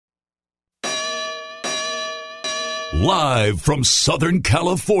Live from Southern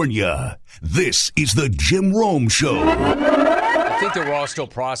California, this is the Jim Rome Show. I think that we're all still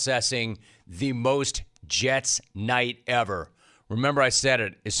processing the most Jets night ever. Remember, I said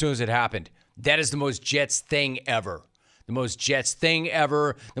it as soon as it happened. That is the most Jets thing ever. The most Jets thing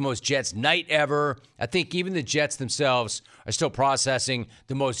ever. The most Jets night ever. I think even the Jets themselves are still processing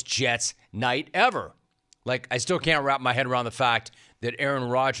the most Jets night ever. Like, I still can't wrap my head around the fact that Aaron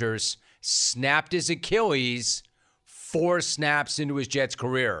Rodgers snapped his Achilles 4 snaps into his Jets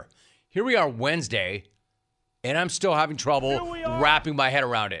career. Here we are Wednesday, and I'm still having trouble wrapping my head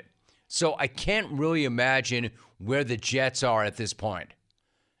around it. So I can't really imagine where the Jets are at this point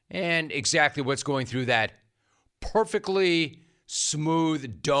and exactly what's going through that perfectly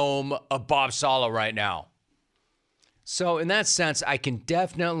smooth dome of Bob Saleh right now. So in that sense, I can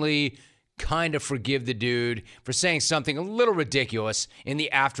definitely kind of forgive the dude for saying something a little ridiculous in the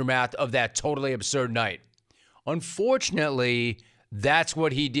aftermath of that totally absurd night. Unfortunately, that's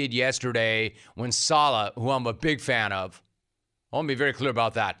what he did yesterday when Saleh, who I'm a big fan of, I want to be very clear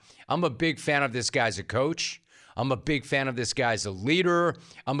about that. I'm a big fan of this guy as a coach. I'm a big fan of this guy as a leader.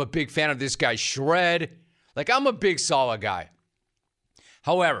 I'm a big fan of this guy shred. Like, I'm a big Saleh guy.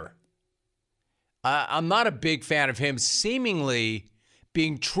 However, I'm not a big fan of him seemingly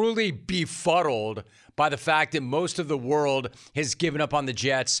being truly befuddled by the fact that most of the world has given up on the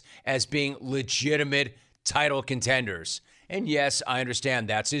Jets as being legitimate title contenders. And yes, I understand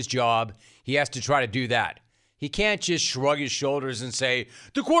that's his job. He has to try to do that. He can't just shrug his shoulders and say,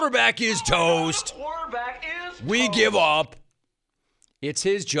 the quarterback is toast. We give up. It's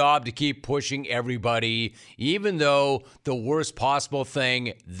his job to keep pushing everybody, even though the worst possible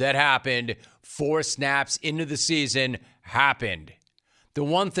thing that happened 4 snaps into the season happened. The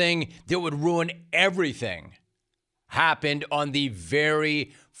one thing that would ruin everything happened on the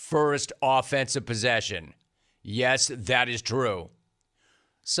very first offensive possession. Yes, that is true.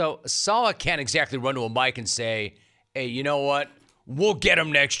 So Saleh can't exactly run to a mic and say, hey, you know what? We'll get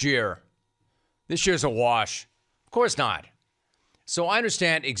him next year. This year's a wash. Of course not. So I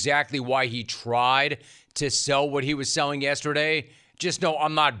understand exactly why he tried to sell what he was selling yesterday. Just know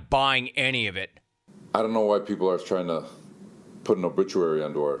I'm not buying any of it. I don't know why people are trying to put an obituary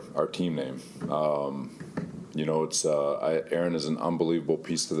under our team name. Aaron is an unbelievable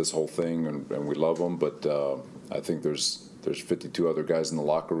piece to this whole thing, and we love him. But I think there's 52 other guys in the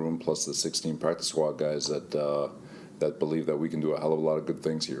locker room, plus the 16 practice squad guys that believe that we can do a hell of a lot of good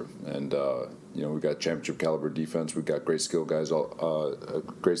things here. And we've got championship caliber defense. We've got great skill guys, on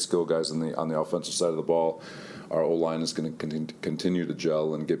the offensive side of the ball. Our O-line is going to continue to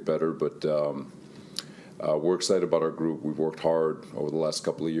gel and get better, but. We're excited about our group. We've worked hard over the last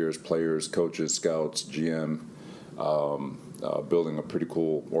couple of years, players, coaches, scouts, GM, building a pretty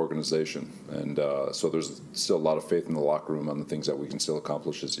cool organization. And so there's still a lot of faith in the locker room on the things that we can still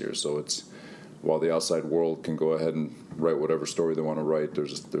accomplish this year. So while the outside world can go ahead and write whatever story they want to write,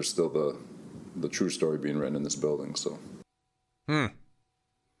 there's still the true story being written in this building.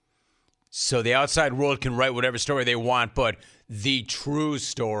 So the outside world can write whatever story they want, but the true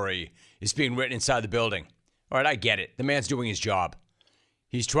story is being written inside the building. All right, I get it. The man's doing his job.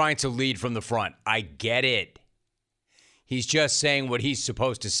 He's trying to lead from the front. I get it. He's just saying what he's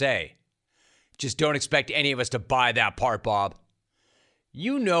supposed to say. Just don't expect any of us to buy that part, Bob.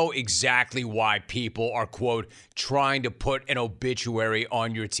 You know exactly why people are, quote, trying to put an obituary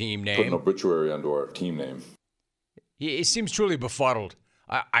on your team name. Put an obituary onto our team name. He seems truly befuddled.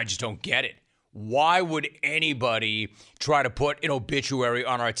 I just don't get it. Why would anybody try to put an obituary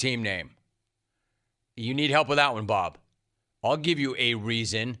on our team name? You need help with that one, Bob. I'll give you a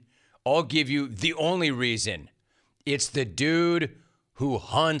reason. I'll give you the only reason. It's the dude who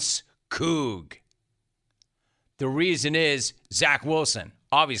hunts Coug. The reason is Zach Wilson,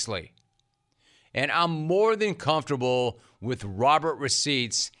 obviously. And I'm more than comfortable with Robert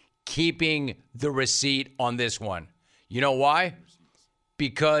Receipts keeping the receipt on this one. You know why?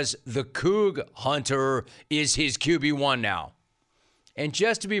 Because the Coug hunter is his QB1 now. And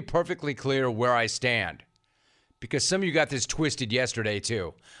just to be perfectly clear where I stand, because some of you got this twisted yesterday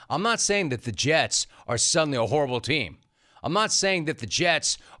too, I'm not saying that the Jets are suddenly a horrible team. I'm not saying that the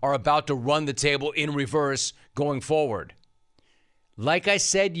Jets are about to run the table in reverse going forward. Like I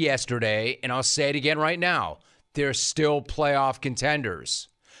said yesterday, and I'll say it again right now, they're still playoff contenders.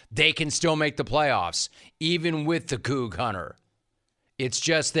 They can still make the playoffs, even with the Coug hunter. It's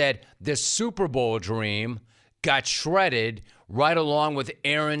just that the Super Bowl dream got shredded right along with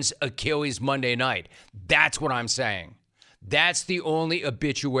Aaron's Achilles Monday night. That's what I'm saying. That's the only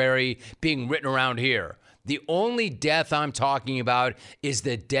obituary being written around here. The only death I'm talking about is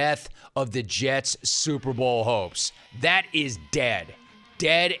the death of the Jets' Super Bowl hopes. That is dead.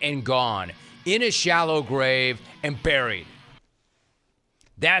 Dead and gone. In a shallow grave and buried.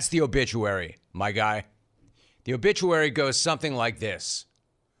 That's the obituary, my guy. The obituary goes something like this.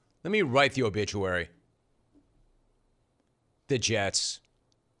 Let me write the obituary. The Jets.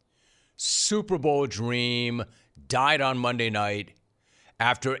 Super Bowl dream died on Monday night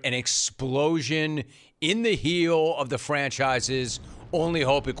after an explosion in the heel of the franchise's only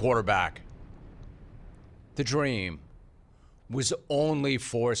hope at quarterback. The dream was only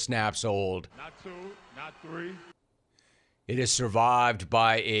 4 snaps old. Not 2, not 3. It is survived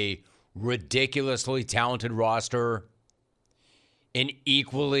by a ridiculously talented roster, an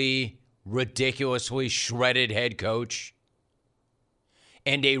equally ridiculously shredded head coach,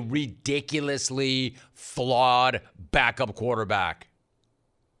 and a ridiculously flawed backup quarterback.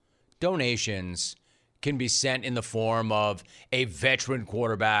 Donations can be sent in the form of a veteran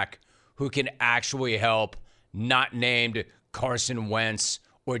quarterback who can actually help, not named Carson Wentz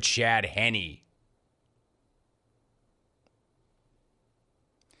or Chad Henne.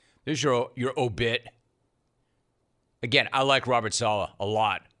 There's your obit. Again, I like Robert Saleh a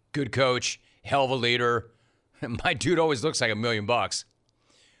lot. Good coach, hell of a leader. My dude always looks like $1 million.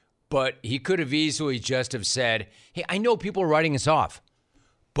 But he could have easily just have said, hey, I know people are writing us off,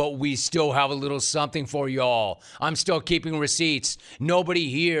 but we still have a little something for y'all. I'm still keeping receipts. Nobody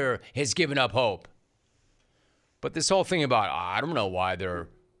here has given up hope. But this whole thing about, I don't know why they're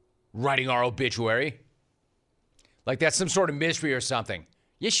writing our obituary. Like that's some sort of mystery or something.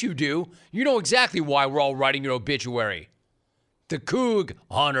 Yes, you do. You know exactly why we're all writing your obituary. The Coug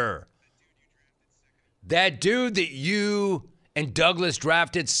Hunter. That dude that you and Douglas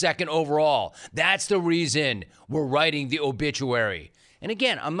drafted 2nd overall. That's the reason we're writing the obituary. And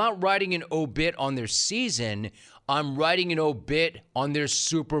again, I'm not writing an obit on their season. I'm writing an obit on their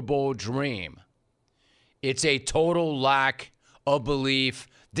Super Bowl dream. It's a total lack of belief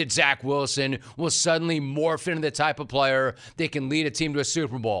that Zach Wilson will suddenly morph into the type of player that can lead a team to a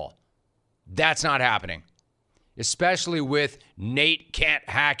Super Bowl. That's not happening. Especially with Nate Can't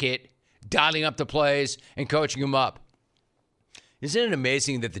Hackett dialing up the plays and coaching them up. Isn't it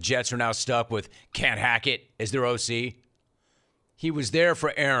amazing that the Jets are now stuck with Can't Hackett as their OC? He was there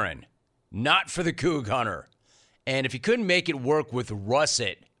for Aaron, not for the Coug Hunter. And if he couldn't make it work with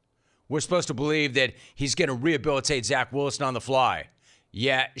Russet, we're supposed to believe that he's going to rehabilitate Zach Wilson on the fly.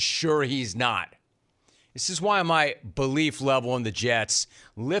 Yeah, sure he's not. This is why my belief level in the Jets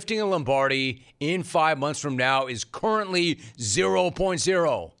lifting a Lombardi in 5 months from now is currently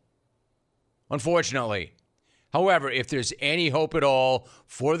 0.0. Unfortunately. However, if there's any hope at all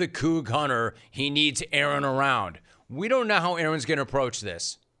for the Coug Hunter, he needs Aaron around. We don't know how Aaron's going to approach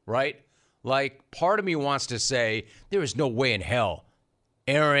this, right? Like, part of me wants to say, there is no way in hell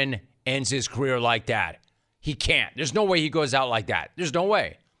Aaron ends his career like that. He can't. There's no way he goes out like that. There's no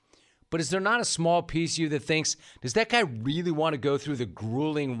way. But is there not a small piece of you that thinks, does that guy really want to go through the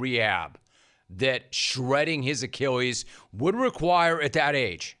grueling rehab that shredding his Achilles would require at that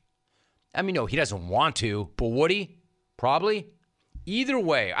age? I mean, no, he doesn't want to, but would he? Probably. Either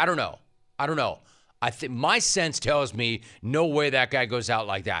way, I don't know. I think my sense tells me no way that guy goes out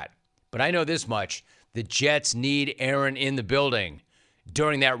like that. But I know this much. The Jets need Aaron in the building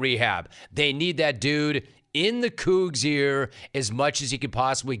during that rehab. They need that dude in the Coug's ear as much as he could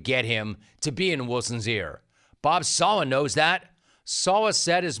possibly get him to be in Wilson's ear. Bob Saleh knows that. Saleh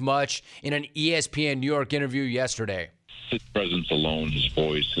said as much in an ESPN New York interview yesterday. His presence alone, his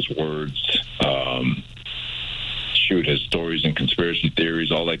voice, his words, his stories and conspiracy theories,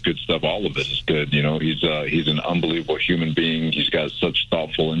 all that good stuff, all of it is good. You know, he's an unbelievable human being. He's got such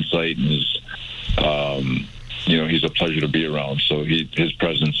thoughtful insight, and he's a pleasure to be around. So his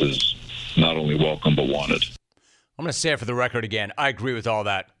presence is not only welcome, but wanted. I'm going to say it for the record again. I agree with all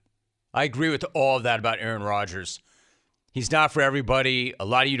that. I agree with all of that about Aaron Rodgers. He's not for everybody. A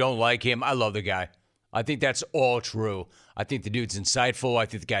lot of you don't like him. I love the guy. I think that's all true. I think the dude's insightful. I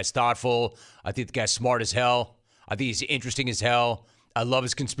think the guy's thoughtful. I think the guy's smart as hell. I think he's interesting as hell. I love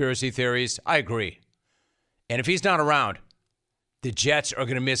his conspiracy theories. I agree. And if he's not around, the Jets are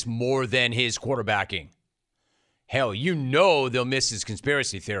going to miss more than his quarterbacking. Hell, you know they'll miss his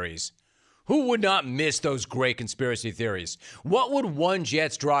conspiracy theories. Who would not miss those great conspiracy theories? What would one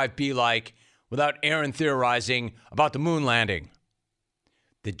Jets drive be like without Aaron theorizing about the moon landing?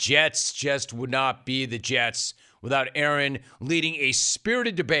 The Jets just would not be the Jets without Aaron leading a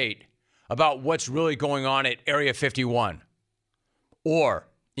spirited debate about what's really going on at Area 51 or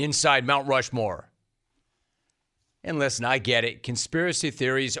inside Mount Rushmore. And listen, I get it. Conspiracy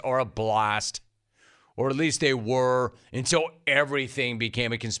theories are a blast. Or at least they were until everything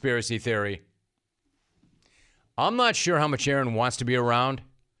became a conspiracy theory. I'm not sure how much Aaron wants to be around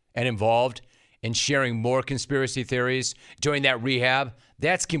and involved in sharing more conspiracy theories during that rehab.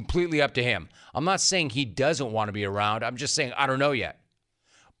 That's completely up to him. I'm not saying he doesn't want to be around. I'm just saying I don't know yet.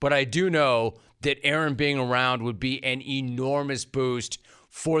 But I do know that Aaron being around would be an enormous boost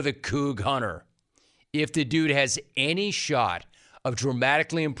for the Coug Hunter. If the dude has any shot of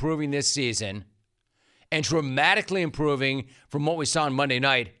dramatically improving this season and dramatically improving from what we saw on Monday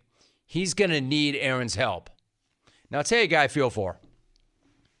night, he's going to need Aaron's help. Now, I'll tell you a guy I feel for.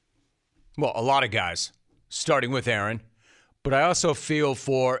 Well, a lot of guys, starting with Aaron. But I also feel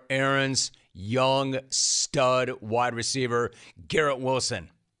for Aaron's young stud wide receiver, Garrett Wilson.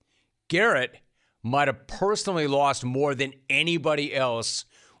 Garrett might have personally lost more than anybody else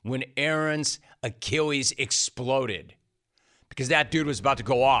when Aaron's Achilles exploded, because that dude was about to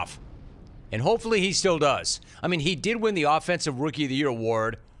go off. And hopefully he still does. I mean, he did win the Offensive Rookie of the Year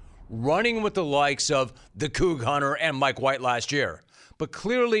award, running with the likes of the Coug Hunter and Mike White last year. But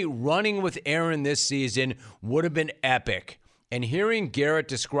clearly running with Aaron this season would have been epic. And hearing Garrett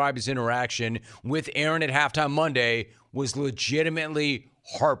describe his interaction with Aaron at halftime Monday was legitimately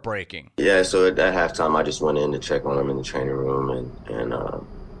heartbreaking. Yeah, so at halftime, I just went in to check on him in the training room and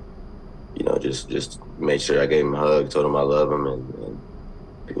you know, just made sure I gave him a hug, told him I love him, and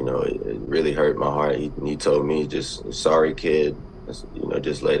you know, it really hurt my heart. He told me, just, sorry, kid. You know,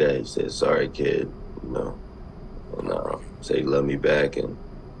 just like that, he said, sorry, kid, you know, and said he loved me back, and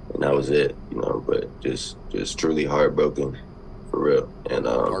that was it, you know, but just truly heartbroken, for real. And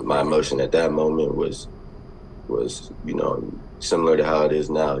my emotion at that moment was, you know, similar to how it is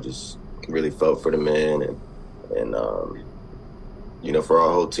now. Just really felt for the man and you know, for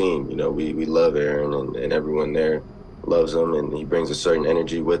our whole team. You know, we love Aaron, and everyone there loves him, and he brings a certain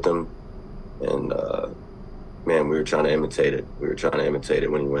energy with him. And man, we were trying to imitate it. We were trying to imitate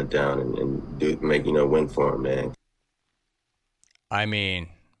it when he went down and make, you know, win for him, man. I mean,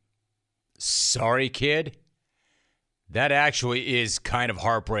 sorry, kid. That actually is kind of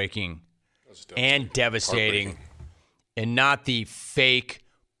heartbreaking and devastating, and not the fake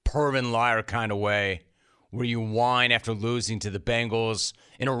Pervin liar kind of way where you whine after losing to the Bengals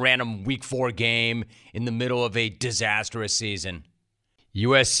in a random Week 4 game in the middle of a disastrous season.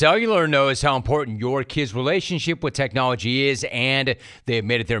 U.S. Cellular knows how important your kids' relationship with technology is, and they have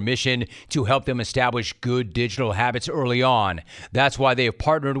made it their mission to help them establish good digital habits early on. That's why they have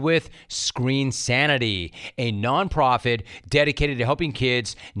partnered with Screen Sanity, a nonprofit dedicated to helping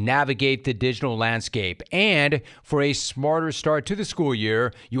kids navigate the digital landscape. And for a smarter start to the school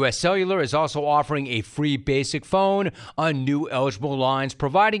year, U.S. Cellular is also offering a free basic phone on new eligible lines,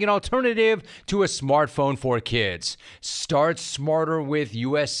 providing an alternative to a smartphone for kids. Start smarter with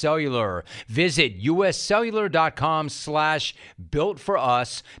U.S. Cellular. Visit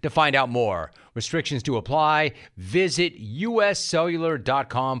uscellular.com/built-for-us to find out more. Restrictions do apply. Visit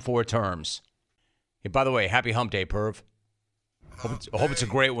uscellular.com for terms. Hey, by the way, happy hump day, Perv. I hope it's a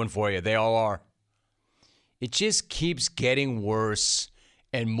great one for you. They all are. It just keeps getting worse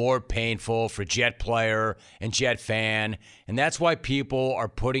and more painful for Jet player and Jet fan, and that's why people are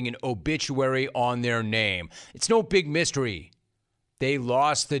putting an obituary on their name. It's no big mystery. They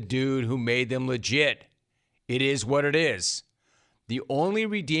lost the dude who made them legit. It is what it is. The only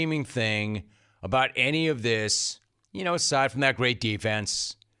redeeming thing about any of this, you know, aside from that great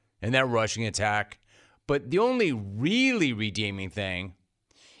defense and that rushing attack, but the only really redeeming thing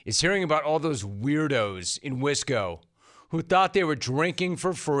is hearing about all those weirdos in Wisco who thought they were drinking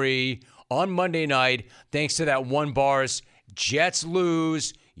for free on Monday night thanks to that one bar's Jets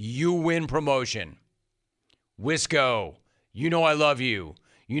lose, you win promotion. Wisco. You know I love you.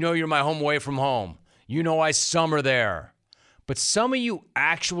 You know you're my home away from home. You know I summer there. But some of you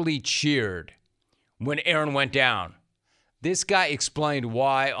actually cheered when Aaron went down. This guy explained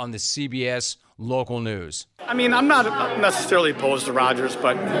why on the CBS local news. I mean, I'm not necessarily opposed to Rodgers,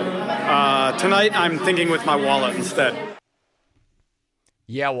 but tonight I'm thinking with my wallet instead.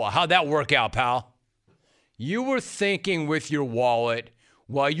 Yeah, well, how'd that work out, pal? You were thinking with your wallet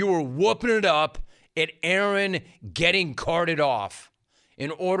while you were whooping it up at Aaron getting carted off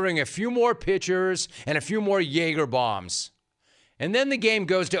and ordering a few more pitchers and a few more Jaeger bombs. And then the game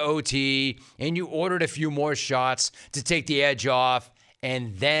goes to OT and you ordered a few more shots to take the edge off.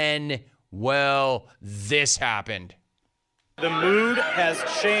 And then, well, this happened. The mood has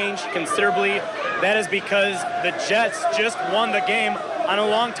changed considerably. That is because the Jets just won the game on a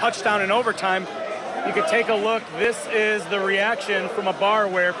long touchdown in overtime. You could take a look. This is the reaction from a bar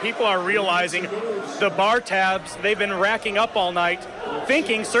where people are realizing the bar tabs they've been racking up all night,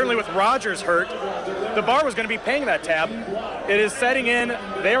 thinking, certainly with Rodgers hurt, the bar was going to be paying that tab. It is setting in.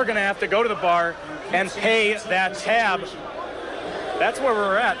 They are going to have to go to the bar and pay that tab. That's where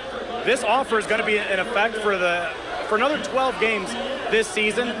we're at. This offer is going to be in effect for another 12 games this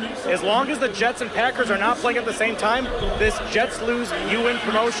season. As long as the Jets and Packers are not playing at the same time, this Jets lose, you win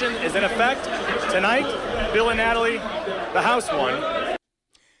promotion is in effect. Tonight, Bill and Natalie, the house won.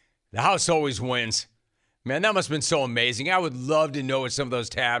 The house always wins. Man, that must have been so amazing. I would love to know what some of those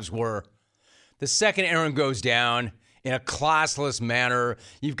tabs were. The second Aaron goes down in a classless manner,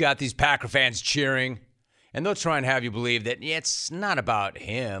 you've got these Packer fans cheering, and they'll try and have you believe that it's not about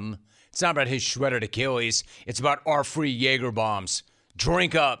him. It's not about his shredded Achilles. It's about our free Jaeger bombs.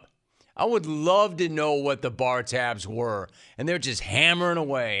 Drink up. I would love to know what the bar tabs were. And they're just hammering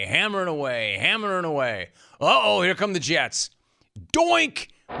away, hammering away, hammering away. Uh-oh, here come the Jets. Doink!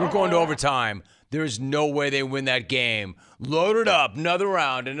 We're going to overtime. There's no way they win that game. Load it up. Another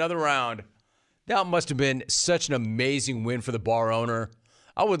round, another round. That must have been such an amazing win for the bar owner.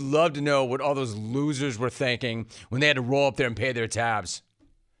 I would love to know what all those losers were thinking when they had to roll up there and pay their tabs.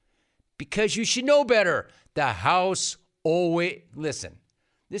 Because you should know better. The house always... Listen,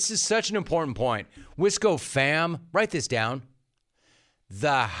 this is such an important point. Wisco fam, write this down.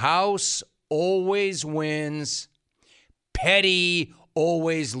 The house always wins. Petty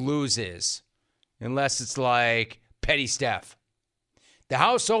always loses. Unless it's like Petty Steph. The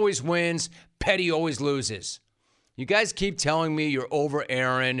house always wins. Petty always loses. You guys keep telling me you're over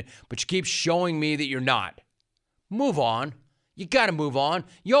Aaron, but you keep showing me that you're not. Move on. You got to move on.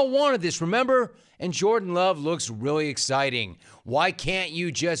 Y'all wanted this, remember? And Jordan Love looks really exciting. Why can't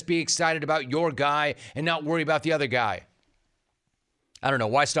you just be excited about your guy and not worry about the other guy? I don't know.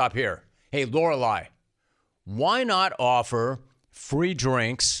 Why stop here? Hey, Lorelei, why not offer free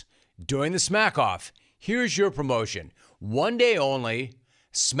drinks during the Smack Off? Here's your promotion. One day only,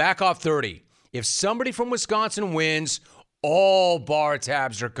 Smack Off 30. If somebody from Wisconsin wins, all bar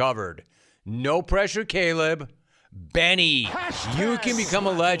tabs are covered. No pressure, Caleb. Benny, you can become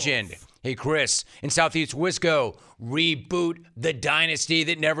a legend. Hey, Chris, in Southeast Wisco, reboot the dynasty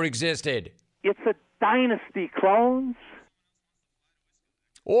that never existed. It's a dynasty, clones.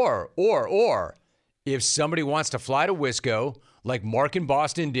 Or, if somebody wants to fly to Wisco, like Mark in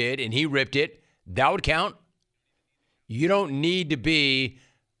Boston did, and he ripped it, that would count. You don't need to be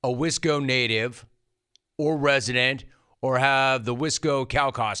a Wisco native or resident or have the Wisco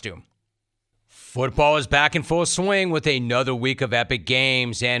cow costume. Football is back in full swing with another week of epic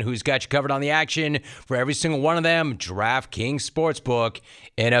games. And who's got you covered on the action for every single one of them? DraftKings Sportsbook,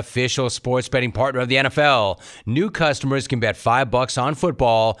 an official sports betting partner of the NFL. New customers can bet $5 on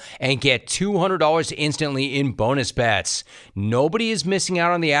football and get $200 instantly in bonus bets. Nobody is missing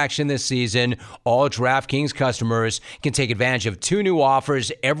out on the action this season. All DraftKings customers can take advantage of 2 new offers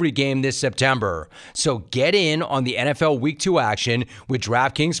every game this September. So get in on the NFL Week 2 action with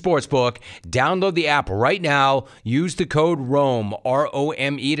DraftKings Sportsbook. Download the app right now. Use the code ROME,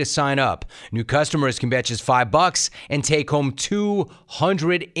 R-O-M-E, to sign up. New customers can bet just $5 and take home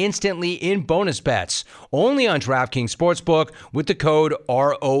 $200 instantly in bonus bets. Only on DraftKings Sportsbook with the code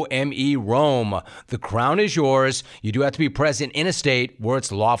ROME, ROME. The crown is yours. You do have to be present in a state where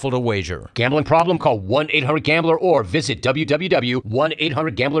it's lawful to wager. Gambling problem? Call 1-800-GAMBLER or visit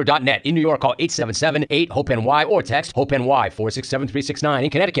www.1800gambler.net. In New York, call 877-8-HOPE-NY or text HOPE-NY 467-369. In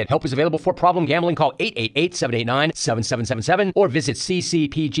Connecticut, help is available for problem gambling. Call 888-789-7777 or visit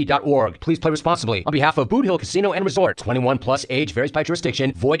ccpg.org. Please play responsibly. On behalf of Boot Hill Casino and Resort, 21 plus, age varies by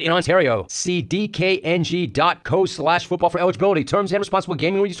jurisdiction, void in Ontario. See dkng.co/football for eligibility, terms, and responsible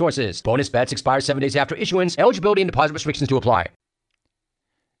gaming resources. Bonus bets expire 7 days after issuance. Eligibility and deposit restrictions to apply.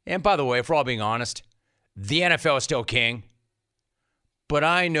 And by the way, if we're all being honest, the NFL is still king. But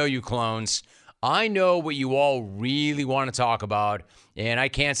I know you clones. I know what you all really want to talk about, and I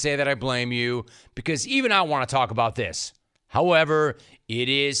can't say that I blame you, because even I want to talk about this. However, it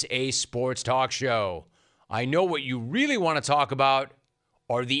is a sports talk show. I know what you really want to talk about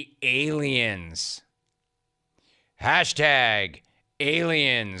are the aliens. Hashtag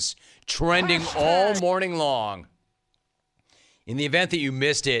aliens trending all morning long. In the event that you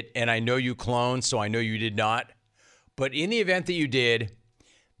missed it, and I know you clones, so I know you did not, but in the event that you did,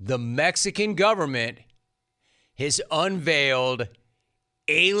 the Mexican government has unveiled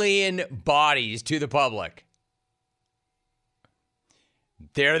alien bodies to the public.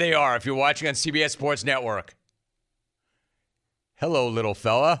 There they are, if you're watching on CBS Sports Network. Hello, little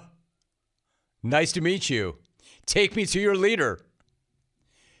fella. Nice to meet you. Take me to your leader.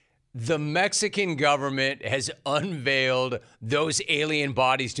 The Mexican government has unveiled those alien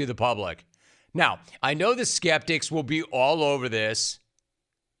bodies to the public. Now, I know the skeptics will be all over this.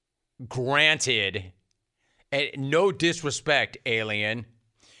 Granted, And no disrespect, alien.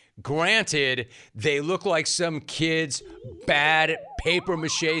 Granted, they look like some kid's bad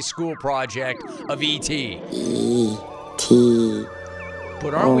papier-mâché school project of E.T. E.T.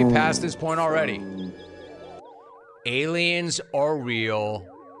 But aren't we past this point already? Aliens are real.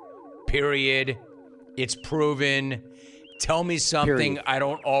 Period. It's proven. Tell me something I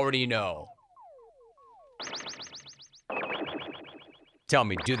don't already know. Tell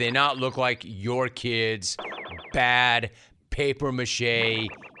me, do they not look like your kid's bad papier-mâché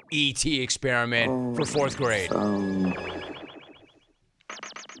E.T. experiment for 4th grade?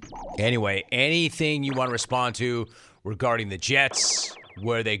 Anyway, anything you want to respond to regarding the Jets,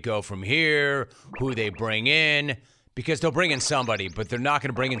 where they go from here, who they bring in, because they'll bring in somebody, but they're not going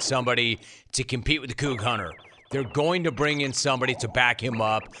to bring in somebody to compete with the Coug Hunter. They're going to bring in somebody to back him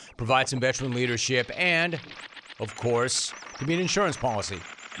up, provide some veteran leadership, and, of course, to be an insurance policy.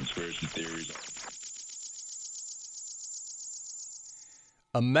 Conspiracy theories.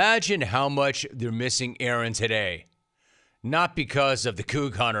 Imagine how much they're missing Aaron today. Not because of the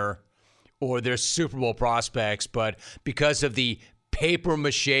Coug Hunter or their Super Bowl prospects, but because of the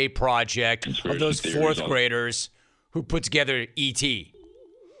papier-mâché project of those 4th graders who put together E.T.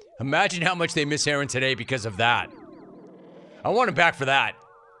 Imagine how much they miss Aaron today because of that. I want him back for that.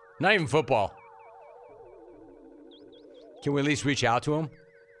 Not even football. Can we at least reach out to him?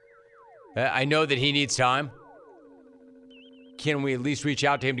 I know that he needs time. Can we at least reach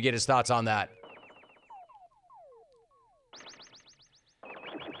out to him to get his thoughts on that?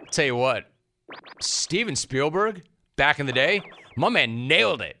 Tell you what, Steven Spielberg, back in the day, my man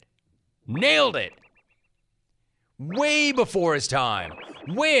nailed it. Nailed it. Way before his time.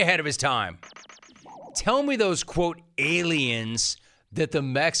 Way ahead of his time. Tell me those, quote, aliens that the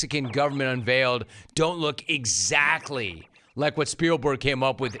Mexican government unveiled don't look exactly like what Spielberg came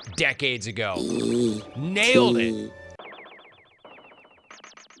up with decades ago. Nailed it.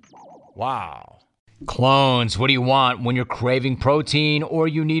 Wow. Clones, what do you want when you're craving protein or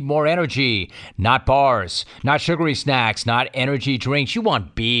you need more energy? Not bars, not sugary snacks, not energy drinks. You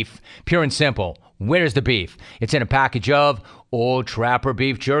want beef. Pure and simple. Where's the beef? It's in a package of Old Trapper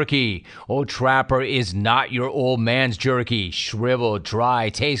beef jerky. Old Trapper is not your old man's jerky. Shriveled, dry,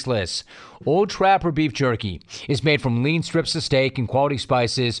 tasteless. Old Trapper beef jerky is made from lean strips of steak and quality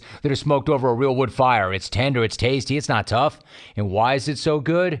spices that are smoked over a real wood fire. It's tender, it's tasty, it's not tough. And why is it so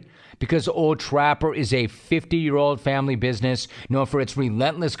good? Because Old Trapper is a 50-year-old family business known for its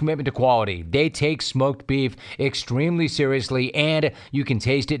relentless commitment to quality. They take smoked beef extremely seriously, and you can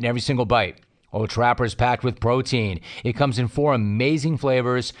taste it in every single bite. Old Trapper is packed with protein. It comes in 4 amazing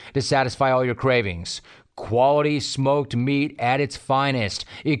flavors to satisfy all your cravings. Quality smoked meat at its finest.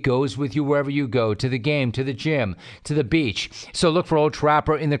 It goes with you wherever you go, to the game, to the gym, to the beach. So look for Old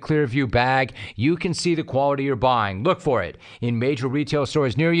Trapper in the Clearview bag. You can see the quality you're buying. Look for it in major retail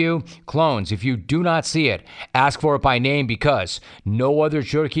stores near you. Clones, if you do not see it, ask for it by name because no other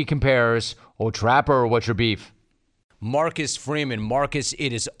jerky compares. Old Trapper, what's your beef? Marcus Freeman. Marcus,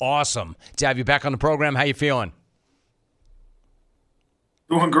 it is awesome to have you back on the program. How you feeling?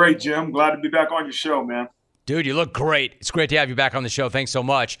 Doing great, Jim. Glad to be back on your show, man. Dude, you look great. It's great to have you back on the show. Thanks so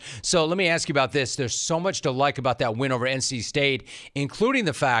much. So let me ask you about this. There's so much to like about that win over NC State, including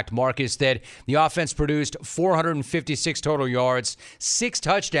the fact, Marcus, that the offense produced 456 total yards, 6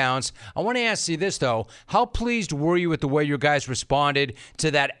 touchdowns. I want to ask you this, though. How pleased were you with the way your guys responded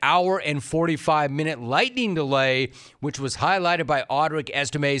to that hour and 45-minute lightning delay, which was highlighted by Audric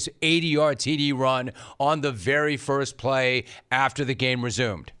Estime's 80-yard TD run on the very first play after the game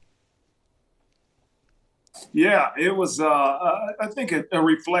resumed? Yeah, it was, I think, a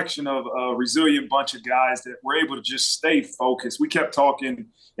reflection of a resilient bunch of guys that were able to just stay focused. We kept talking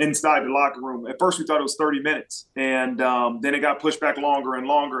inside the locker room. At first, we thought it was 30 minutes, and then it got pushed back longer and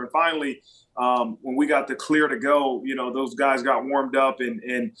longer. And finally, when we got the clear to go, those guys got warmed up.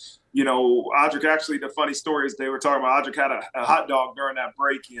 And Audric, actually, the funny story is they were talking about Audric had a hot dog during that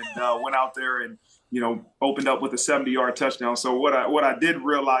break and went out there and opened up with a 70-yard touchdown. So what I did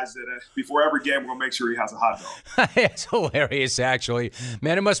realize that before every game, we're going to make sure he has a hot dog. It's hilarious, actually.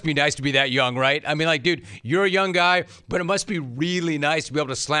 Man, it must be nice to be that young, right? I mean, dude, you're a young guy, but it must be really nice to be able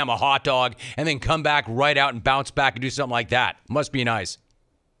to slam a hot dog and then come back right out and bounce back and do something like that. Must be nice.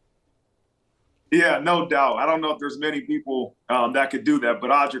 Yeah, no doubt. I don't know if there's many people that could do that, but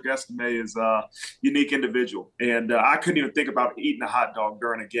Audric Estime is a unique individual. And I couldn't even think about eating a hot dog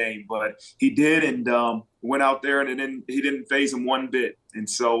during a game, but he did. And, went out there and then he didn't phase him one bit. And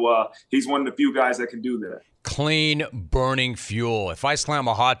so he's one of the few guys that can do that. Clean, burning fuel. If I slam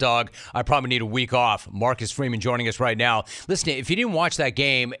a hot dog, I probably need a week off. Marcus Freeman joining us right now. Listen, if you didn't watch that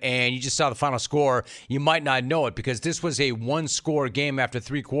game and you just saw the final score, you might not know it because this was a one-score game after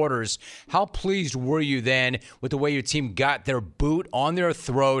 3 quarters. How pleased were you then with the way your team got their boot on their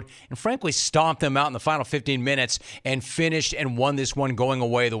throat and frankly stomped them out in the final 15 minutes and finished and won this one going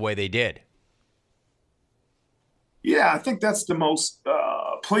away the way they did? Yeah, I think that's the most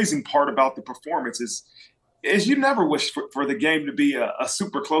pleasing part about the performance is you never wish for the game to be a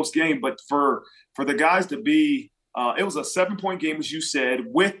super close game, but for the guys to be it was a 7-point game, as you said,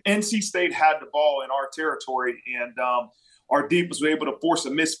 with NC State had the ball in our territory, and our deep was able to force a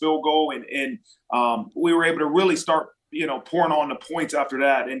missed field goal, and we were able to really start pouring on the points after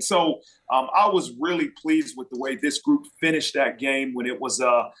that. And so I was really pleased with the way this group finished that game when it was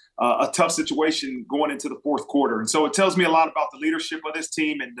a tough situation going into the fourth quarter. And so it tells me a lot about the leadership of this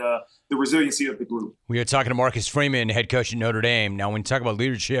team and the resiliency of the group. We are talking to Marcus Freeman, head coach at Notre Dame. Now, when you talk about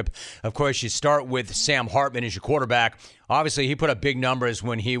leadership, of course, you start with Sam Hartman as your quarterback. Obviously, he put up big numbers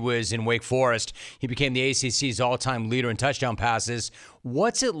when he was in Wake Forest. He became the ACC's all-time leader in touchdown passes.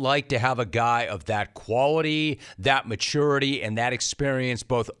 What's it like to have a guy of that quality, that maturity, and that experience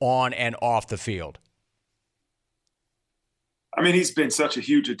both on and off the field? I mean, he's been such a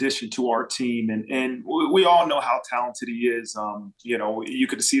huge addition to our team, and we all know how talented he is. You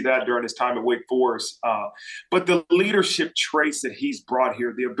could see that during his time at Wake Forest. But the leadership traits that he's brought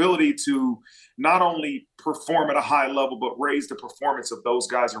here, the ability to not only perform at a high level, but raise the performance of those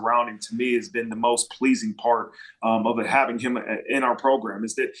guys around him, to me, has been the most pleasing part of it, having him in our program,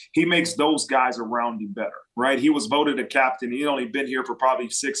 is that he makes those guys around him better, right? He was voted a captain. He'd only been here for probably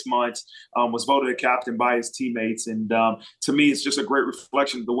 6 months, was voted a captain by his teammates. And to me, it's just a great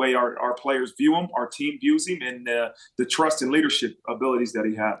reflection of the way our players view him, our team views him, and the trust and leadership abilities that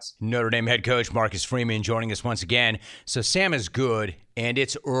he has. Notre Dame head coach Marcus Freeman joining us once again. So Sam is good, and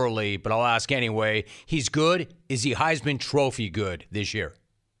it's early, but I'll ask anyway. He's good. Is he Heisman Trophy good this year?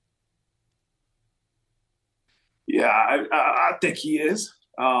 Yeah, I think he is.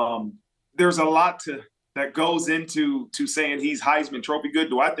 There's a lot that goes into saying he's Heisman Trophy good.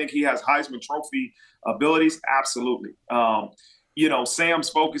 Do I think he has Heisman Trophy abilities? Absolutely. Sam's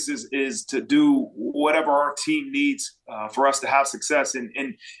focus is to do whatever our team needs for us to have success. And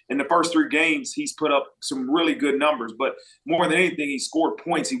in the first 3 games, he's put up some really good numbers. But more than anything, he scored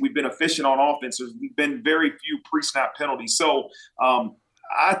points. We've been efficient on offense. There's been very few pre-snap penalties. So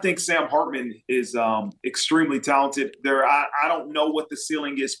I think Sam Hartman is extremely talented. I don't know what the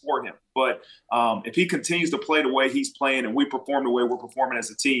ceiling is for him, but if he continues to play the way he's playing and we perform the way we're performing as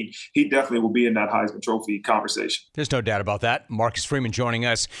a team, he definitely will be in that Heisman Trophy conversation. There's no doubt about that. Marcus Freeman joining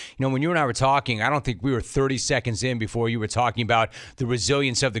us. When you and I were talking, I don't think we were 30 seconds in before you were talking about the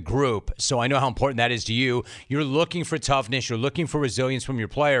resilience of the group. So I know how important that is to you. You're looking for toughness. You're looking for resilience from your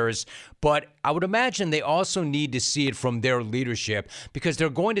players. But I would imagine they also need to see it from their leadership because they're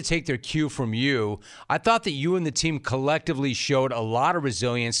going to take their cue from you. I thought that you and the team collectively showed a lot of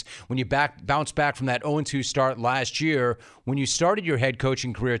resilience when you bounced back from that 0-2 start last year when you started your head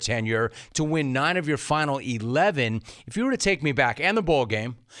coaching career tenure to win 9 of your final 11. If you were to take me back, and the bowl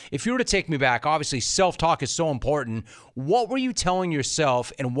game, if you were to take me back, obviously self-talk is so important. What were you telling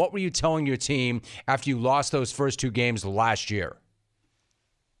yourself and what were you telling your team after you lost those first 2 games last year?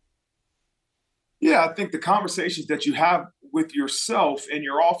 Yeah, I think the conversations that you have with yourself in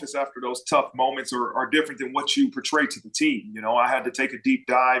your office after those tough moments are different than what you portray to the team. I had to take a deep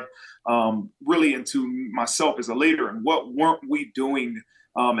dive really into myself as a leader and what weren't we doing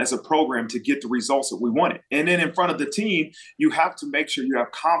as a program to get the results that we wanted. And then in front of the team, you have to make sure you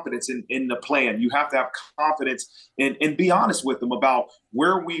have confidence in the plan. You have to have confidence and be honest with them about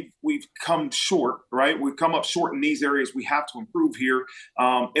where we've come short, right? We've come up short in these areas. We have to improve here.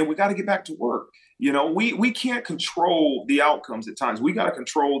 And we got to get back to work. We can't control the outcomes at times. We got to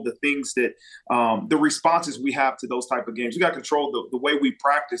control the things that the responses we have to those type of games. We got to control the way we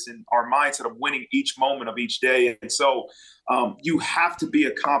practice and our mindset of winning each moment of each day. And so you have to be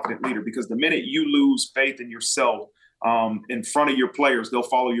a confident leader because the minute you lose faith in yourself in front of your players, they'll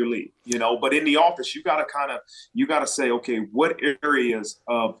follow your lead, but in the office, you got to say, okay, what areas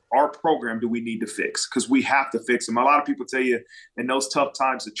of our program do we need to fix? Because we have to fix them. A lot of people tell you in those tough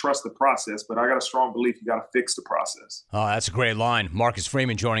times to trust the process, but I got a strong belief you got to fix the process. Oh, that's a great line. Marcus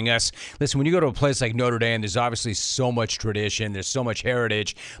Freeman joining us. Listen, when you go to a place like Notre Dame, there's obviously so much tradition. There's so much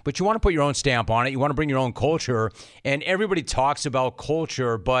heritage, but you want to put your own stamp on it. You want to bring your own culture, and everybody talks about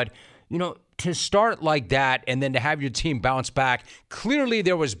culture, but to start like that and then to have your team bounce back, clearly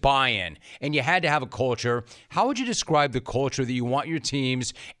there was buy-in and you had to have a culture. How would you describe the culture that you want your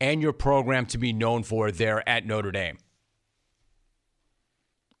teams and your program to be known for there at Notre Dame?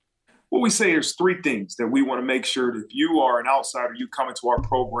 What we say is three things that we want to make sure that if you are an outsider, you come into our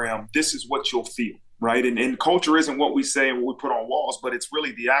program, this is what you'll feel, right? And culture isn't what we say and what we put on walls, but it's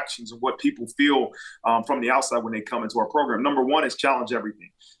really the actions of what people feel from the outside when they come into our program. Number one is challenge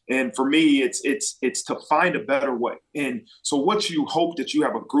everything. And for me, it's to find a better way. And so what you hope that you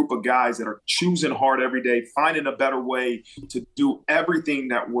have a group of guys that are choosing hard every day, finding a better way to do everything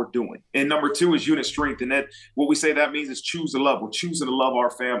that we're doing. And number two is unit strength. And that what we say that means is choose to love. We're choosing to love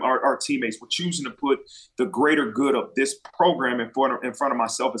our teammates. We're choosing to put the greater good of this program in front of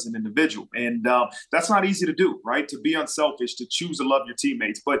myself as an individual. And that's not easy to do, right? To be unselfish, to choose to love your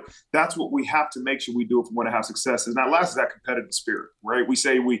teammates. But that's what we have to make sure we do if we want to have success. And that last is that competitive spirit, right? We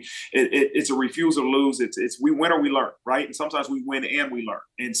say it's a refusal to lose. It's we win or we learn, right? And sometimes we win and we learn.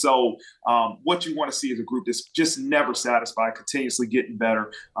 And so what you want to see is a group that's just never satisfied, continuously getting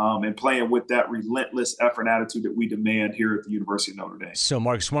better, and playing with that relentless effort and attitude that we demand here at the University of Notre Dame. So,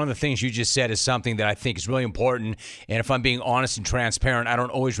 Marcus, one of the things you just said is something that I think is really important. And if I'm being honest and transparent, I don't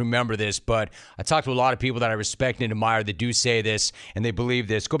always remember this, but I talk to a lot of people that I respect and admire that do say this and they believe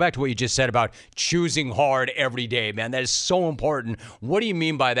this. Go back to what you just said about choosing hard every day, man. That is so important. What do you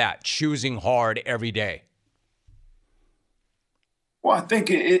mean by that, choosing hard every day? Well, I think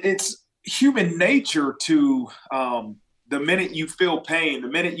it's human nature to the minute you feel pain, the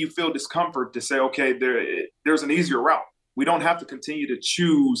minute you feel discomfort, to say, okay, there's an easier route. We don't have to continue to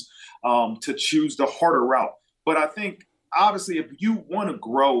choose the harder route. But I think, obviously, if you want to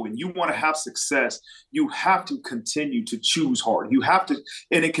grow and you want to have success, you have to continue to choose hard. You have to,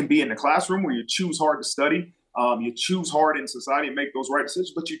 and it can be in the classroom where you choose hard to study. You choose hard in society and make those right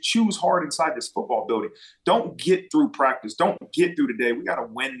decisions, but you choose hard inside this football building. Don't get through practice. Don't get through the day. We got to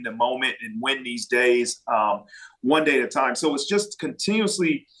win the moment and win these days one day at a time. So it's just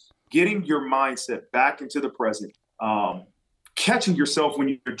continuously getting your mindset back into the present, catching yourself when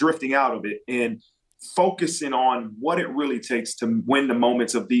you're drifting out of it, and focusing on what it really takes to win the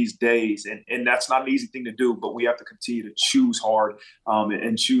moments of these days. And that's not an easy thing to do, but we have to continue to choose hard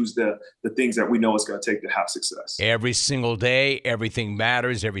and choose the things that we know it's going to take to have success. Every single day, everything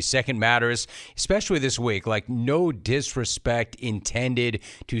matters. Every second matters, especially this week. Like, no disrespect intended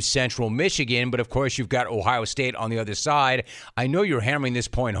to Central Michigan, but of course you've got Ohio State on the other side. I know you're hammering this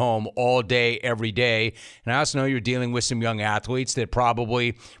point home all day, every day. And I also know you're dealing with some young athletes that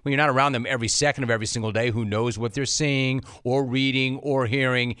probably, when you're not around them every second of every single day, who knows what they're seeing or reading or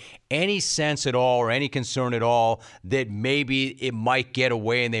hearing, any sense at all or any concern at all that maybe it might get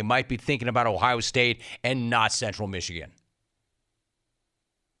away and they might be thinking about Ohio State and not Central Michigan?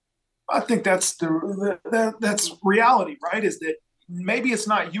 I think that's that's reality, right? Is that maybe it's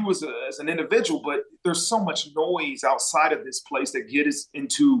not you as an individual, but there's so much noise outside of this place that gets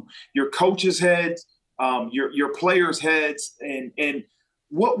into your coaches' heads, your players' heads, and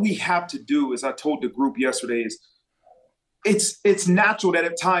what we have to do, as I told the group yesterday, is it's natural that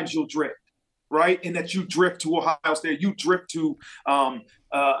at times you'll drift, right? And that you drift to Ohio State, you drift to an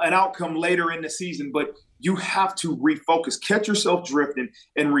outcome later in the season, but you have to refocus, catch yourself drifting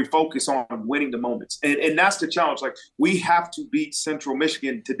and refocus on winning the moments. And that's the challenge. Like, we have to beat Central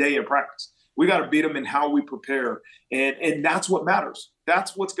Michigan today in practice. We got to beat them in how we prepare. And that's what matters.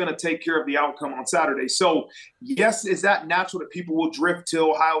 That's what's going to take care of the outcome on Saturday. So, yes, is that natural that people will drift to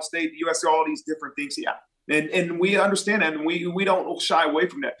Ohio State, USC, all these different things? Yeah. And we understand that, and we don't shy away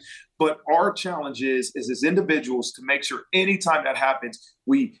from that. But our challenge is as individuals to make sure anytime that happens,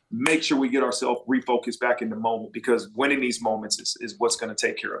 we make sure we get ourselves refocused back in the moment, because winning these moments is what's going to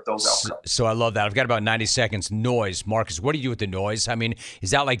take care of those outcomes. So I love that. I've got about 90 seconds. Noise. Marcus, what do you do with the noise? I mean,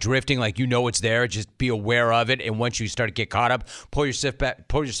 is that like drifting, like you know it's there, just be aware of it, and once you start to get caught up, pull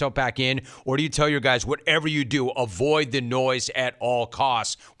yourself back in? Or do you tell your guys, whatever you do, avoid the noise at all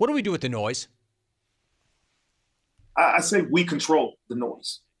costs? What do we do with the noise? I say we control the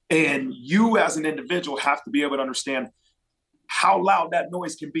noise. And you as an individual have to be able to understand how loud that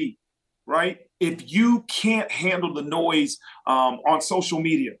noise can be, right? If you can't handle the noise on social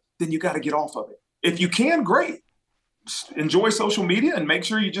media, then you got to get off of it. If you can, great. Enjoy social media and make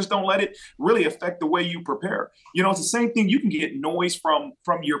sure you just don't let it really affect the way you prepare. You know, it's the same thing. You can get noise from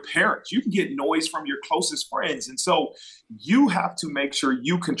your parents. You can get noise from your closest friends. And so you have to make sure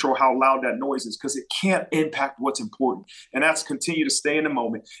you control how loud that noise is, because it can't impact what's important. And that's continue to stay in the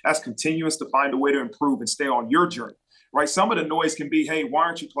moment. That's continuous to find a way to improve and stay on your journey, right? Some of the noise can be, hey, why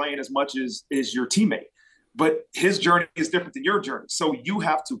aren't you playing as much as your teammate? but his journey is different than your journey. So you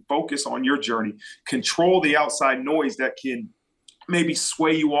have to focus on your journey, control the outside noise that can maybe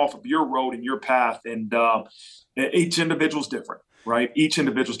sway you off of your road and your path. And each individual is different, right? Each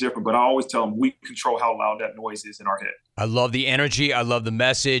individual is different, but I always tell them we control how loud that noise is in our head. I love the energy. I love the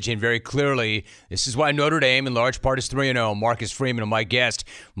message. And very clearly, this is why Notre Dame, in large part, is 3-0. Marcus Freeman, my guest.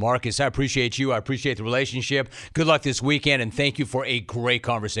 Marcus, I appreciate you. I appreciate the relationship. Good luck this weekend, and thank you for a great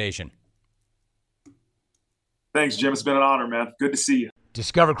conversation. Thanks, Jim. It's been an honor, man. Good to see you.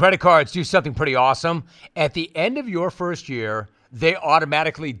 Discover credit cards do something pretty awesome. At the end of your first year, they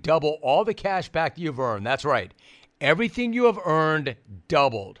automatically double all the cash back you've earned. That's right. Everything you have earned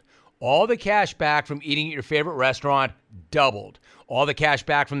doubled. All the cash back from eating at your favorite restaurant doubled. All the cash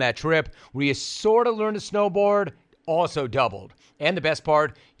back from that trip where you sort of learned to snowboard also doubled. And the best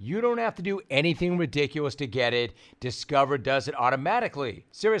part, you don't have to do anything ridiculous to get it. Discover does it automatically.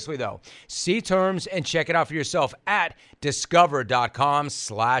 Seriously, though. See terms and check it out for yourself at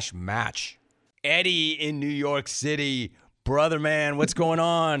discover.com/match. Eddie in New York City. Brother, man, what's going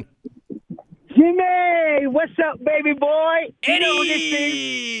on? Jimmy, what's up, baby boy?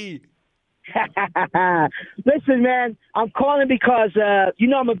 Eddie! Listen, man, I'm calling because,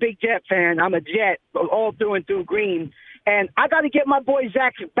 I'm a big Jet fan. I'm a Jet all through and through green. And I got to get my boy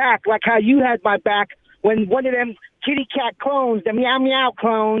Zach back like how you had my back when one of them kitty cat clones, the Meow Meow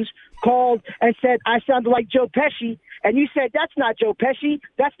clones, called and said I sounded like Joe Pesci. And you said, that's not Joe Pesci.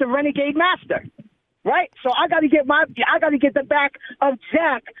 That's the Renegade Master. Right? So I got to get the back of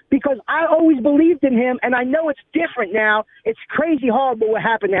Zach because I always believed in him, and I know it's different now. It's crazy horrible what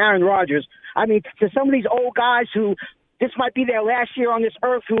happened to Aaron Rodgers. I mean, to some of these old guys who this might be their last year on this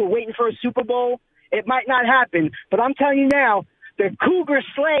earth who are waiting for a Super Bowl, it might not happen. But I'm telling you now, the Cougar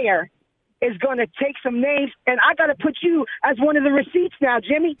Slayer is going to take some names, and I got to put you as one of the receipts now,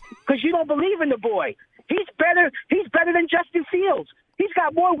 Jimmy, because you don't believe in the boy. He's better than Justin Fields. He's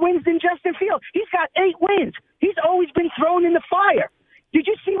got more wins than Justin Fields. He's got 8 wins. He's always been thrown in the fire. Did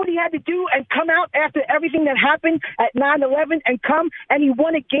you see what he had to do and come out after everything that happened at 9/11 and come and he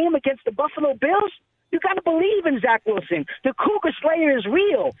won a game against the Buffalo Bills? You got to believe in Zach Wilson. The Cougar Slayer is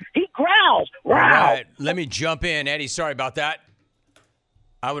real. He growls. Wow. All right, let me jump in, Eddie. Sorry about that.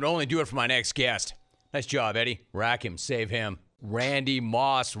 I would only do it for my next guest. Nice job, Eddie. Rack him. Save him. Randy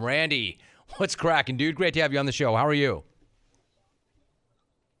Moss. Randy, what's cracking, dude? Great to have you on the show. How are you?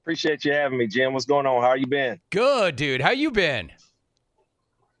 Appreciate you having me, Jim. What's going on? How you been? Good, dude. How you been?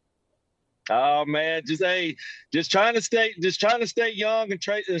 Oh man, just trying to stay young and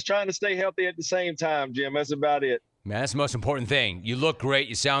just trying to stay healthy at the same time, Jim. That's about it. Man, that's the most important thing. You look great,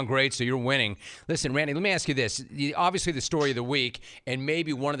 you sound great, so you're winning. Listen, Randy, let me ask you this. Obviously, the story of the week, and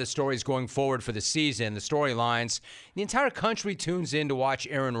maybe one of the stories going forward for the season, the storylines, the entire country tunes in to watch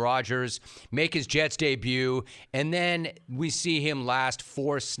Aaron Rodgers make his Jets debut, and then we see him last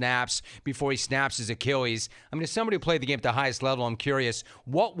 4 snaps before he snaps his Achilles. I mean, as somebody who played the game at the highest level, I'm curious,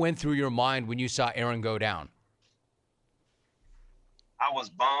 what went through your mind when you saw Aaron go down? I was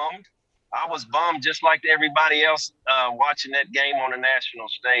bummed. I was bummed just like everybody else watching that game on the national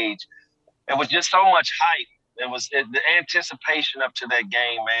stage. It was just so much hype. The anticipation up to that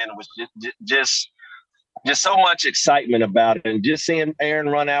game, man. It was just so much excitement about it. And just seeing Aaron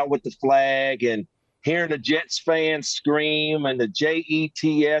run out with the flag and hearing the Jets fans scream and the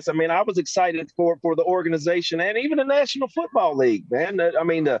JETS. I mean, I was excited for the organization and even the National Football League, man. I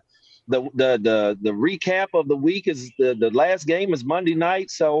mean, the recap of the week is the last game is Monday night.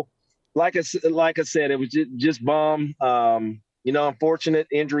 So, like I said, it was just bomb. Unfortunate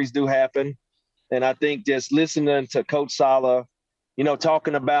injuries do happen. And I think just listening to Coach Saleh,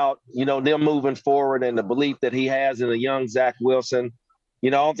 talking about, them moving forward and the belief that he has in a young Zach Wilson,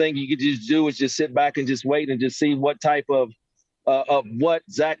 the only thing you could just do is just sit back and just wait and just see what type of what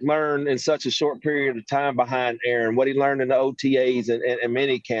Zach learned in such a short period of time behind Aaron, what he learned in the OTAs and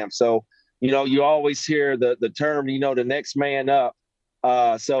mini camp. So, you always hear the term, the next man up.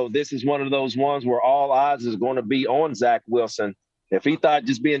 So this is one of those ones where all odds is going to be on Zach Wilson. If he thought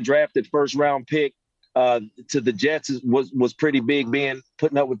just being drafted first round pick to the Jets was pretty big,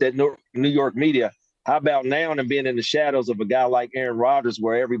 putting up with that New York media, how about now and being in the shadows of a guy like Aaron Rodgers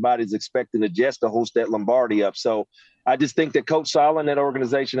where everybody's expecting the Jets to host that Lombardi up. So I just think that Coach Saleh and that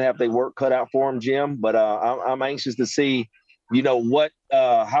organization have their work cut out for him, Jim. But I'm anxious to see, what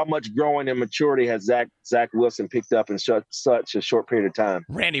how much growing and maturity has Zach Wilson picked up in such a short period of time.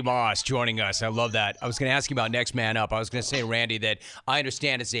 Randy Moss joining us. I love that. I was going to ask you about next man up. I was going to say, Randy, that I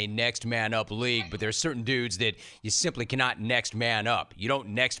understand it's a next man up league, but there's certain dudes that you simply cannot next man up. You don't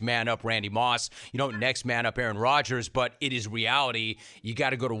next man up Randy Moss. You don't next man up Aaron Rodgers, but it is reality. You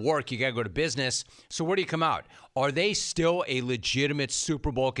got to go to work. You got to go to business. So where do you come out? Are they still a legitimate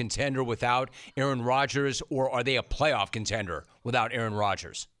Super Bowl contender without Aaron Rodgers, or are they a playoff contender without Aaron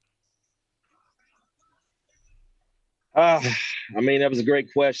Rodgers? I mean, that was a great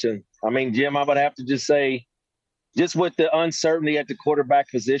question. I mean, Jim, I would have to just say, just with the uncertainty at the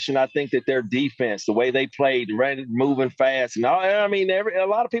quarterback position, I think that their defense, the way they played, moving fast, and all, I mean, a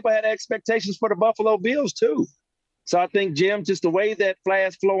lot of people had expectations for the Buffalo Bills too. So I think, Jim, just the way that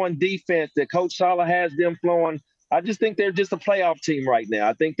fast-flowing defense, that Coach Saleh has them flowing, I just think they're just a playoff team right now.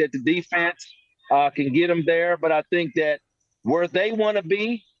 I think that the defense can get them there, but I think that where they want to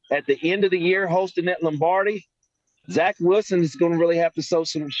be at the end of the year hosting that Lombardi, Zach Wilson is going to really have to show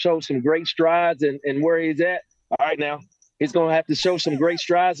some great strides in where he's at. All right, now, he's going to have to show some great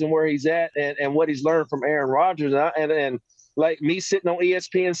strides in where he's at and what he's learned from Aaron Rodgers. And like me sitting on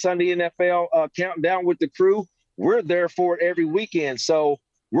ESPN Sunday NFL counting down with the crew, we're there for it every weekend. So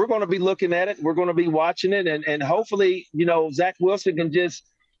we're going to be looking at it. We're going to be watching it. And hopefully, Zach Wilson can just,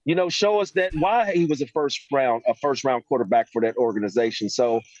 show us that why he was a first round quarterback for that organization.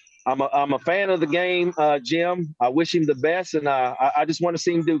 So I'm a fan of the game, Jim. I wish him the best, and I just want to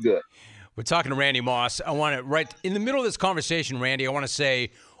see him do good. We're talking to Randy Moss. I want to, right in the middle of this conversation, Randy, I want to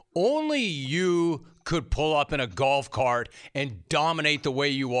say only you could pull up in a golf cart and dominate the way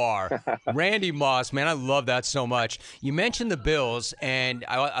you are. Randy Moss, man, I love that so much. You mentioned the Bills, and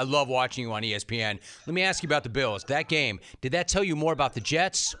I love watching you on ESPN. Let me ask you about the Bills. That game, did that tell you more about the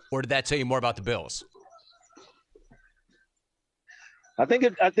Jets, or did that tell you more about the Bills? I think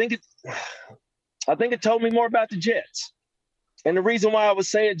it told me more about the Jets. And the reason why I would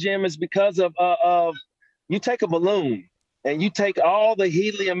say it, Jim, is because of you take a balloon and you take all the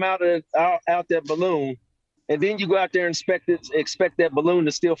helium out that balloon, and then you go out there and expect that balloon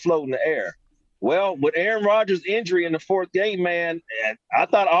to still float in the air. Well, with Aaron Rodgers' injury in the fourth game, man, I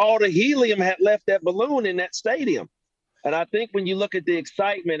thought all the helium had left that balloon in that stadium. And I think when you look at the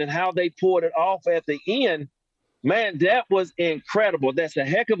excitement and how they pulled it off at the end, man, that was incredible. That's a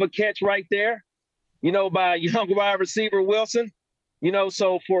heck of a catch right there, by young wide receiver Wilson.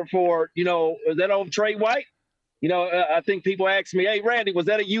 So for is that old Trey White? I think people ask me, hey, Randy, was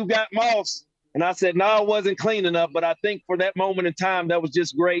that a you got Moss? And I said, no, it wasn't clean enough. But I think for that moment in time, that was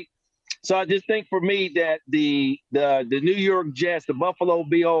just great. So I just think for me that the New York Jets, the Buffalo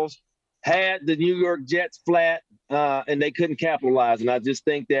Bills, had the New York Jets flat, and they couldn't capitalize. And I just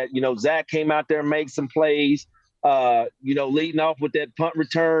think that, Zach came out there and made some plays, leading off with that punt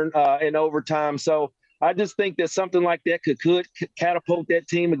return in overtime. So I just think that something like that could catapult that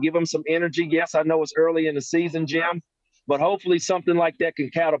team and give them some energy. Yes, I know it's early in the season, Jim, but hopefully something like that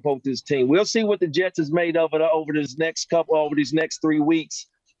can catapult this team. We'll see what the Jets is made of over these next 3 weeks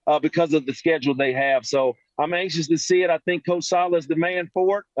because of the schedule they have. So I'm anxious to see it. I think Coach Saleh is the man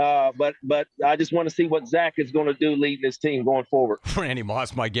for it, but I just want to see what Zach is going to do leading this team going forward. Randy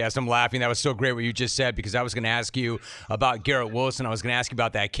Moss, my guest. I'm laughing. That was so great what you just said, because I was going to ask you about Garrett Wilson. I was going to ask you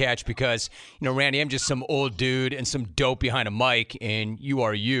about that catch because, Randy, I'm just some old dude and some dope behind a mic, and you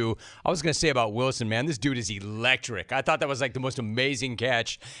are you. I was going to say about Wilson, man, this dude is electric. I thought that was like the most amazing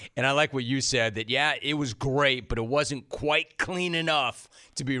catch, and I like what you said, that, yeah, it was great, but it wasn't quite clean enough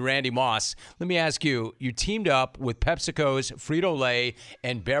to be Randy Moss. Let me ask you, you teamed up with PepsiCo's Frito-Lay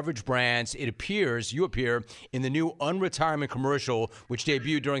and beverage brands. You appear in the new unretirement commercial, which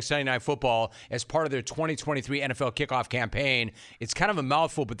debuted during Sunday Night Football as part of their 2023 NFL kickoff campaign. It's kind of a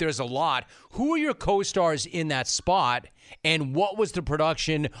mouthful, but there's a lot. Who are your co-stars in that spot, and what was the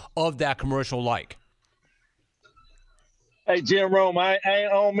production of that commercial like? Hey, Jim Rome, I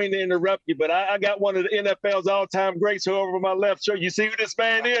don't mean to interrupt you, but I got one of the NFL's all-time greats over my left shoulder. You see who this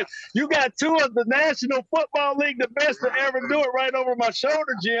man is? You got two of the National Football League, the best to ever do it, right over my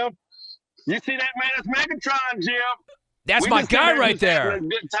shoulder, Jim. You see that, man? That's Megatron, Jim. That's my guy right there. A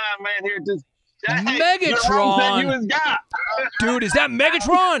good time, man, here. Megatron. You his guy. Dude, is that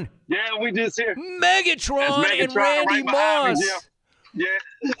Megatron? Yeah, we just here. Megatron and Randy Moss. Yeah.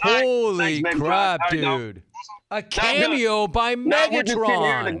 Holy crap, dude. A cameo by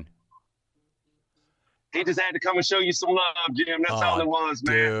Megatron. He just had to come and show you some love, Jim. That's all it was,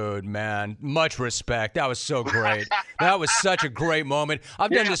 man. Dude, man. Much respect. That was so great. That was such a great moment. I've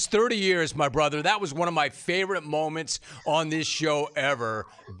done this 30 years, my brother. That was one of my favorite moments on this show ever.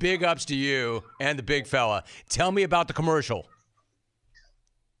 Big ups to you and the big fella. Tell me about the commercial.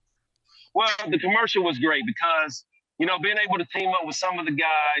 Well, the commercial was great because, being able to team up with some of the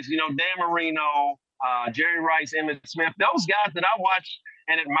guys, Dan Marino, Jerry Rice, Emmitt Smith, those guys that I watched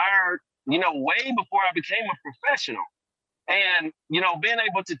and admired, way before I became a professional. And, being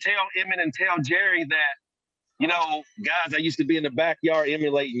able to tell Emmitt and tell Jerry that, guys, I used to be in the backyard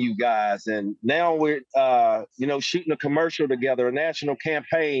emulating you guys. And now we're, shooting a commercial together, a national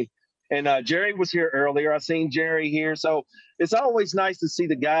campaign. And Jerry was here earlier. I seen Jerry here. So it's always nice to see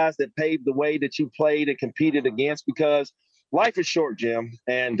the guys that paved the way that you played and competed against, because life is short, Jim.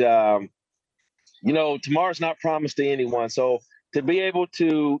 And, tomorrow's not promised to anyone. So to be able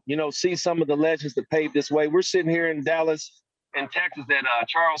to, see some of the legends that paved this way. We're sitting here in Dallas, in Texas, at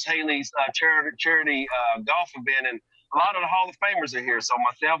Charles Haley's charity golf event. And a lot of the Hall of Famers are here. So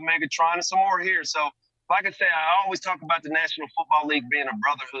myself, Megatron, and some more are here. So like I said, I always talk about the National Football League being a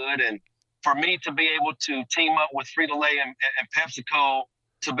brotherhood. And for me to be able to team up with Frito-Lay and PepsiCo,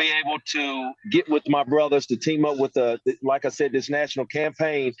 to be able to get with my brothers, to team up with, like I said, this national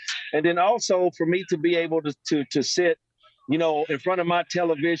campaign. And then also for me to be able to sit, in front of my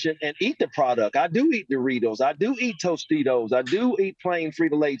television and eat the product. I do eat Doritos. I do eat Tostitos. I do eat plain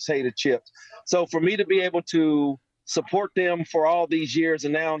Frito-Lay potato chips. So for me to be able to support them for all these years,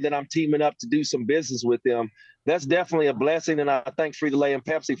 and now that I'm teaming up to do some business with them, that's definitely a blessing, and I thank Frito-Lay and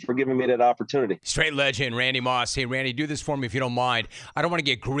Pepsi for giving me that opportunity. Straight legend, Randy Moss. Hey, Randy, do this for me if you don't mind. I don't want to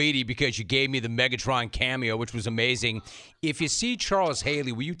get greedy because you gave me the Megatron cameo, which was amazing. If you see Charles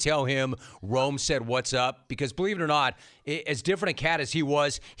Haley, will you tell him Rome said what's up? Because believe it or not, as different a cat as he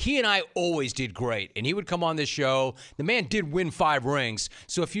was, he and I always did great. And he would come on this show. The man did win 5 rings.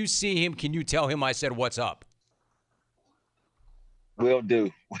 So if you see him, can you tell him I said what's up? Will do.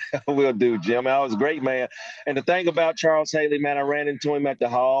 Will do, Jim. I was a great man. And the thing about Charles Haley, man, I ran into him at the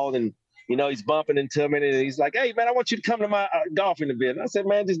hall, and, he's bumping into me, and he's like, hey, man, I want you to come to my golfing event. And I said,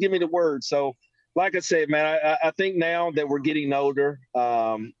 man, just give me the word. So, like I said, man, I think now that we're getting older,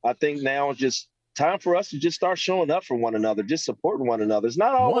 I think now it's just time for us to just start showing up for one another, just supporting one another. It's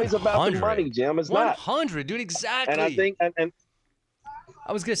not always about the money, Jim. It's 100, dude, exactly. And I think, and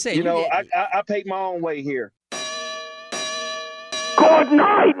I was going to say, I paid my own way here. Good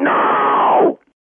night now.